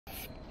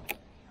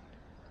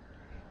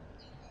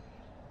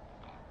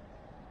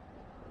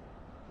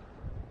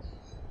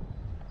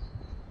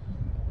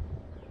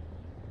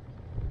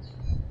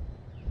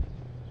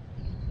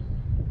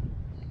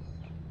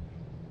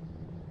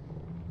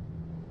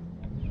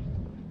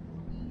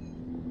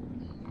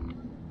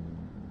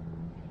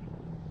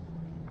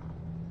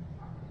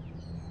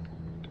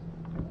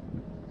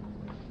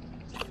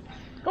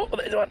Oh,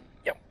 there's one.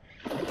 Yep.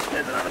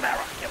 There's another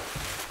barra. Yep.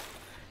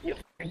 You're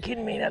f***ing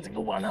kidding me. That's a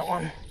good one, that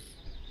one.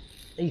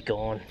 He's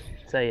gone.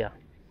 See ya.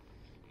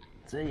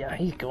 See ya.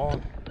 He's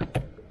gone.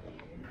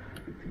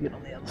 Get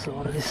on the other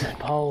side of this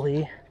pole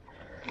here.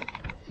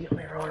 He's got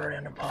me right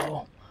around the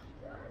pole.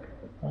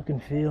 I can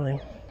feel him.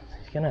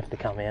 He's going to have to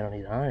come out on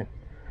his own.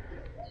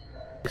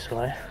 This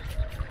way.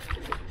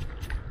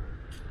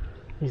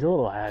 He's all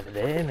the way over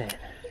there, man.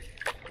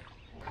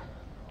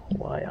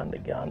 Way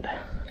undergunned.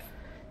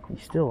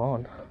 He's still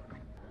on.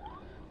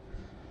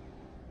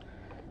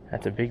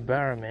 That's a big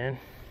barra, man.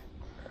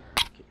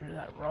 Get rid of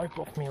that rope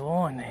off my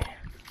line there.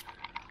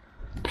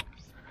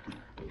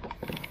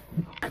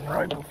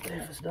 Rope off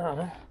there for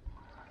starting.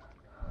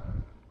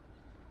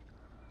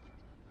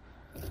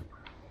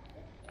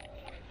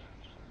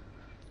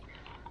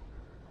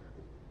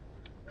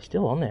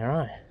 Still on there,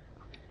 eh?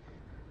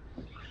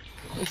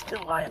 He's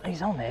still way,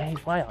 he's on there,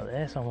 he's way up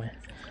there somewhere.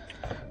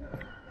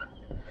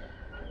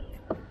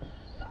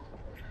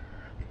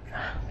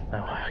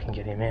 No way I can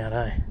get him out,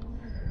 eh?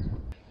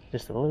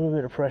 Just a little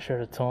bit of pressure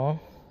at a time.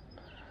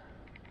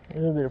 A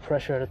little bit of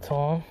pressure at a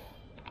time.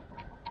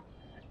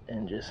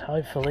 And just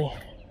hopefully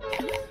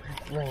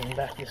bring him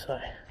back this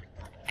way.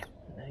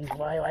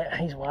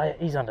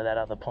 He's under that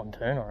other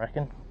pontoon, I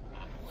reckon.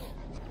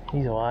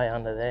 He's way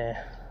under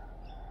there.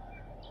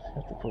 Just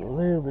have to put a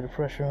little bit of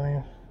pressure on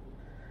him.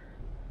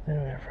 A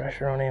little bit of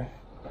pressure on him.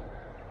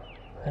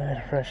 A little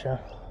bit of pressure.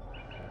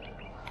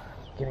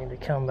 Get him to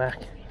come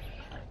back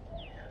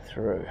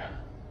through.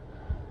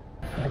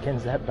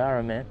 Against that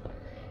barra, man.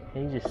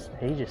 He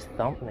just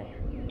thumped me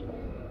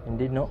and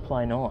did not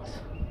play nice.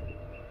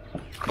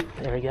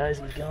 There he goes,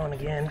 he's going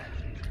again.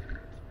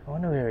 I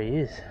wonder where he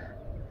is.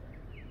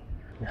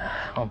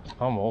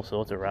 I'm all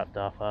sorts of wrapped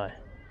up, eh?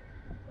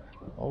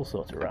 All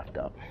sorts of wrapped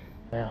up.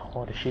 Wow,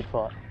 what a shit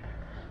fight.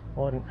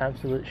 What an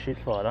absolute shit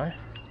fight, eh?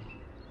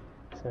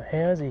 So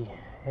how's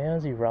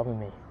he rubbing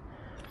me?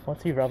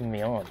 What's he rubbing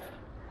me on?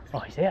 Oh,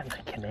 he's out in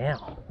the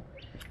canal.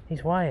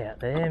 He's way out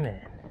there,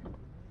 man.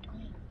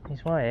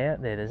 He's way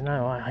out there, there's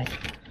no way.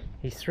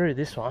 He's through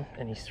this one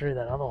and he's through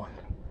that other one.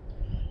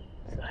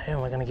 So how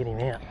am I going to get him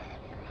out?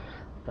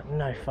 But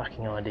no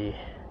fucking idea.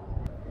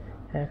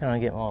 How can I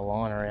get my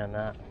line around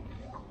that?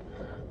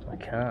 I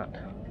can't.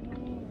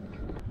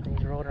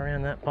 He's right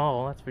around that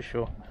pole, that's for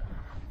sure.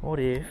 What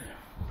if...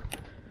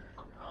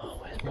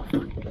 Oh, where's my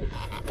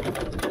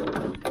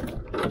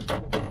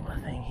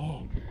thing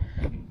here?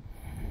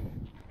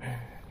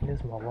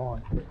 There's my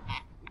line.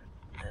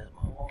 There's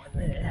my line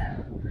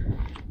there.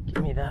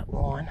 Give me that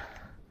line.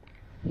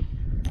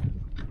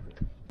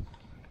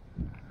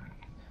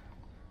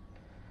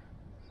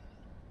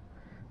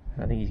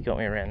 I think he's got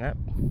me around that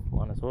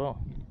one as well.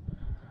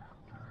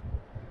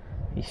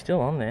 He's still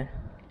on there.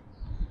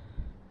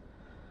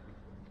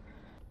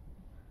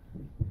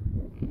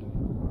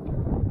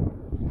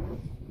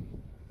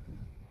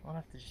 I'll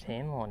have to just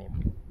handline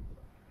him.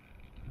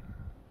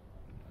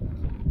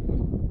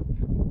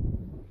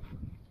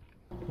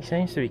 He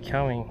seems to be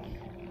coming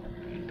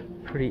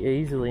pretty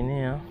easily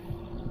now.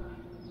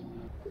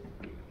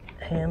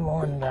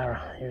 Handline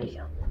barra. Here he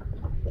comes.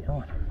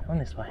 Come on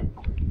this way.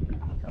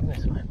 Come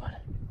this way, bud.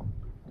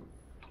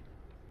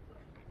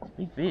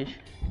 Big fish.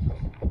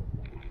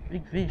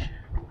 Big fish.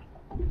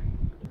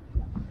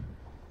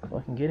 If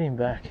I can get him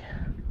back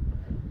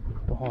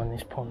behind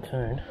this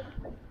pontoon,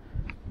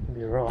 he'll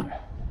be right.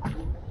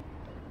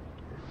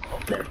 Oh,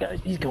 there it goes,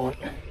 he's gone.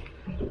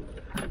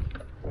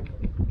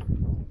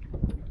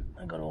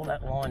 I got all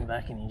that line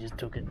back and he just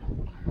took it.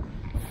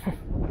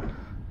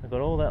 I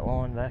got all that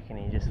line back and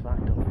he just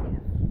fucked off again.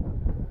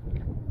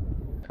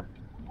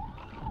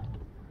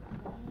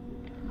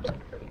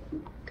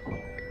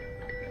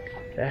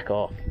 Back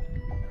off.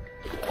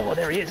 Oh,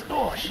 there he is.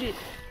 Oh, shit.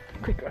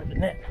 Quick, grab the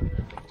net.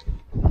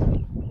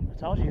 I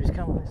told you he was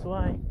coming this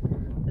way,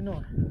 didn't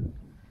I?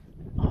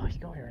 Oh, he's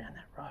got me around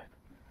that rope.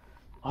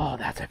 Oh,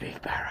 that's a big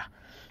barra.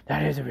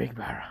 That is a big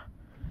barra.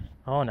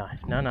 Oh, no.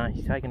 No,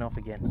 he's taking off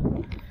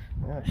again.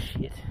 Oh,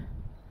 shit.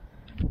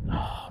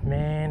 Oh,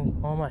 man.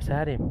 Almost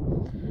had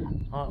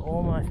him. I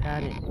almost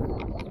had him.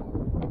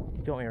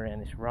 He got me around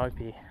this rope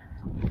here.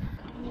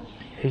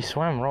 He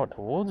swam right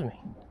towards me.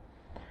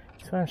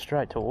 He swam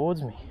straight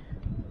towards me.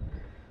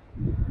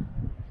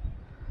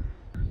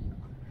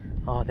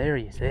 Oh, there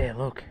he is, there,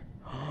 look.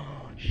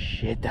 Oh,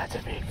 shit, that's a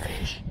big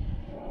fish.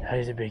 That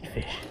is a big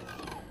fish.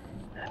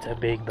 That's a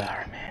big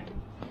barra, man.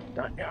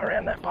 Don't go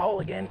around that pole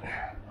again.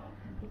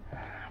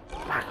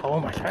 Fuck, I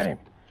almost had him.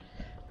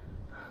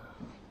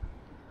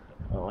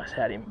 Almost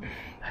had him.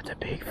 That's a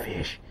big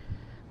fish.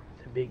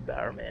 It's a big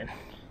barra, man.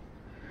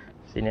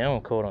 See, now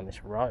I'm caught on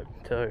this rope,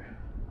 too.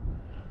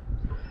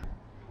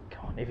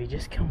 Come on, if he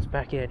just comes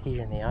back out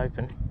here in the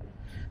open,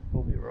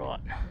 we'll be right.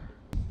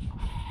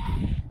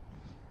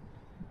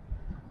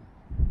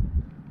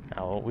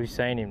 Oh, well, we've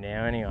seen him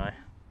now anyway.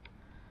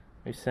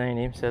 We've seen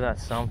him, so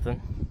that's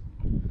something.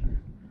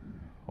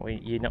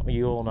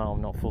 You all know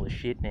I'm not full of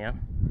shit now.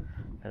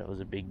 But it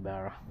was a big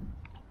barra.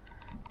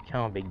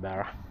 Come on, big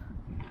barra.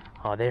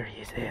 Oh, there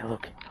he is there,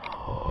 look. Oh,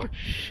 Oh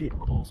shit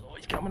balls. Oh,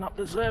 he's coming up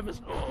the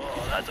surface.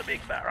 Oh, that's a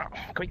big barra.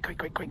 Quick, quick,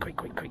 quick, quick, quick,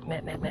 quick, quick.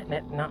 Net, net, net,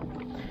 net. No.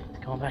 He's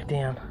going back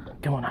down.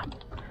 Come on up.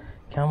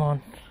 Come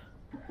on.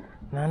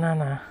 No, no,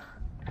 no.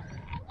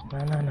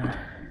 No, no, no.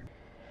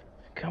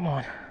 Come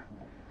on.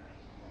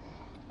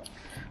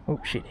 Oh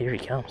shit, here he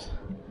comes.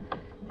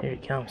 Here he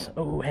comes.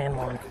 Oh,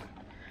 handline.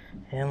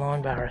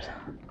 Handline barras.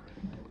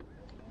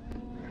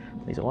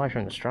 He's away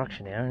from the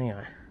structure now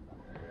anyway.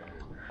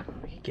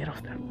 If we could get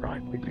off that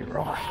rope, we'd be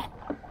right.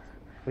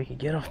 If we could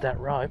get off that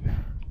rope,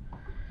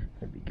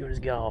 it'd be good as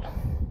gold.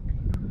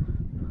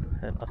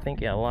 I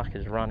think our luck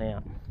has run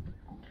out.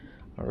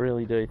 I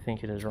really do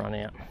think it has run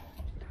out.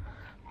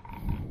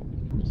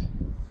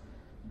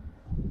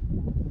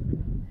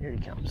 Here he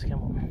comes,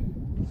 come on.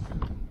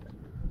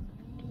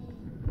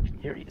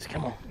 Here he is,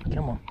 come on,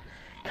 come on.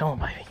 Come on,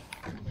 baby.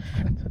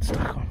 That's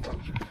stuck on.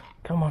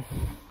 Come on.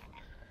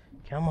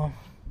 Come on.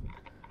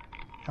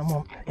 Come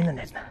on. In the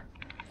net.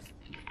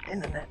 In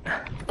the net.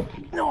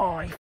 No,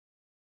 he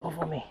off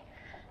on me.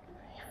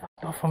 He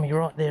fucked off on me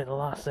right there at the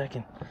last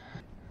second.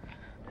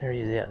 There he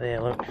is out there,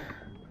 look.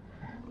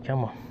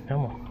 Come on,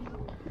 come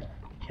on.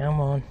 Come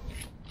on.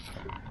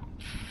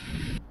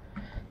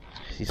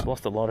 He's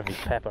lost a lot of his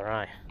pepper,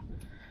 eh?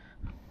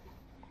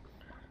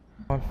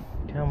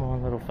 Come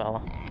on, little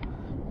fella.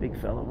 Big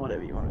fella,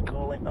 whatever you want to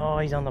call him. Oh,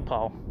 he's on the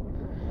pole.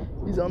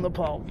 He's on the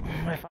pole.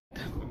 We're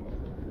fucked.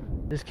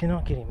 Just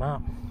cannot get him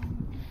up.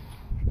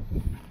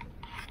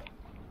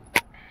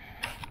 There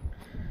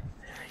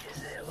he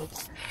is there, look.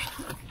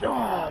 Oh,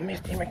 I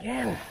missed him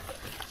again.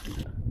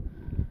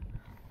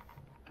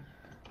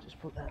 Just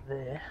put that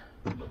there.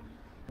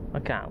 I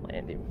can't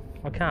land him.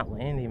 I can't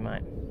land him,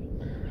 mate.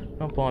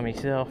 Not by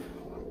myself.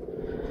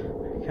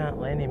 I can't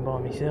land him by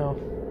myself.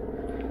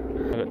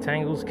 I've got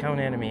tangles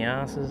coming out of my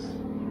asses.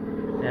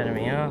 Out of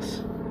my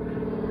ass.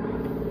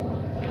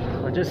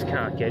 I just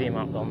can't get him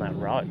up on that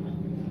rope.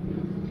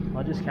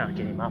 I just can't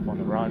get him up on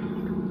the rope.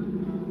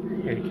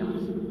 Here he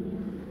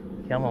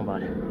comes. Come on,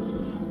 buddy.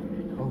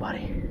 Come on,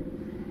 buddy.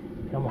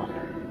 Come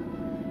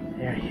on.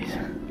 There he is.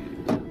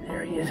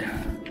 There he is.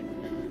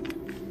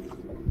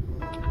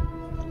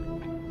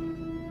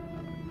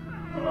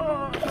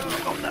 Oh, I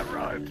got that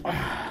rope.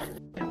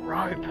 Oh,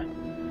 rope.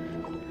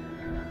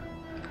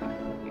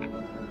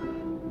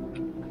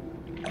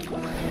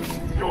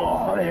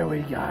 Oh, there we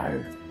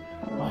go.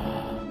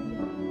 Oh,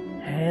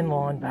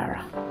 handline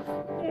barra.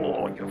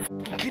 Oh, you're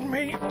fucking kidding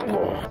me.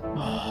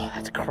 Oh,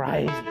 that's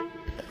crazy.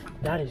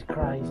 That is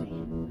crazy.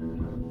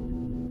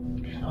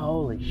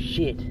 Holy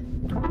shit.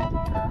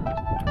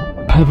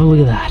 Have a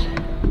look at that.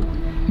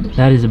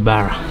 That is a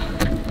barra.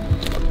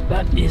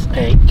 That is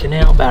a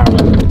canal barra.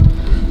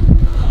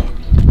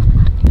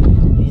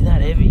 He's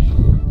that heavy.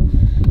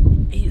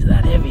 He's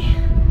that heavy.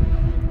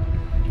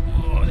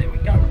 Oh, there we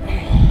go.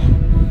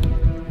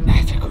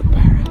 That's a good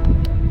barra.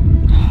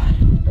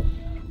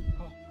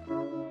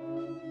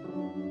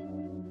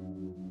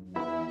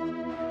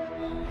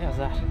 How's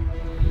that?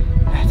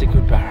 That's a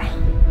good barra.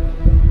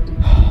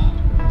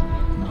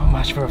 Not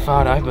much for a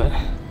photo, but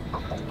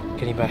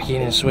getting back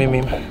in and swim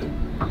him.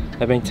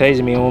 They've been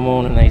teasing me all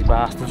morning, these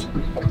bastards.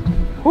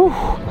 Whew.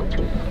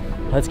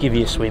 Let's give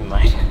you a swim,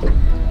 mate.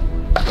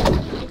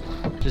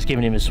 Just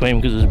giving him a swim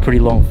because it was a pretty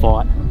long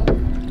fight.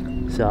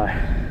 So,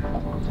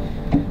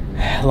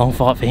 long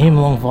fight for him,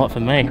 long fight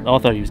for me. I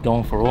thought he was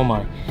gone for all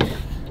money.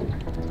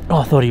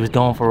 I thought he was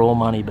gone for all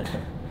money, but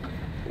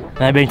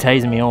they've been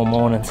teasing me all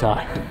morning, so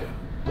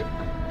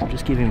I'll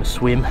just give him a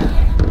swim.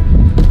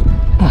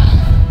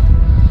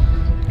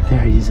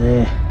 There he is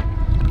there.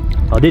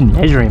 I didn't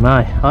measure him, eh?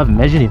 I haven't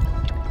measured him.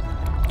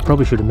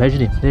 Probably should have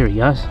measured him. There he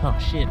goes. Oh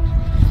shit.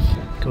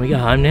 Can we go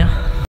home now?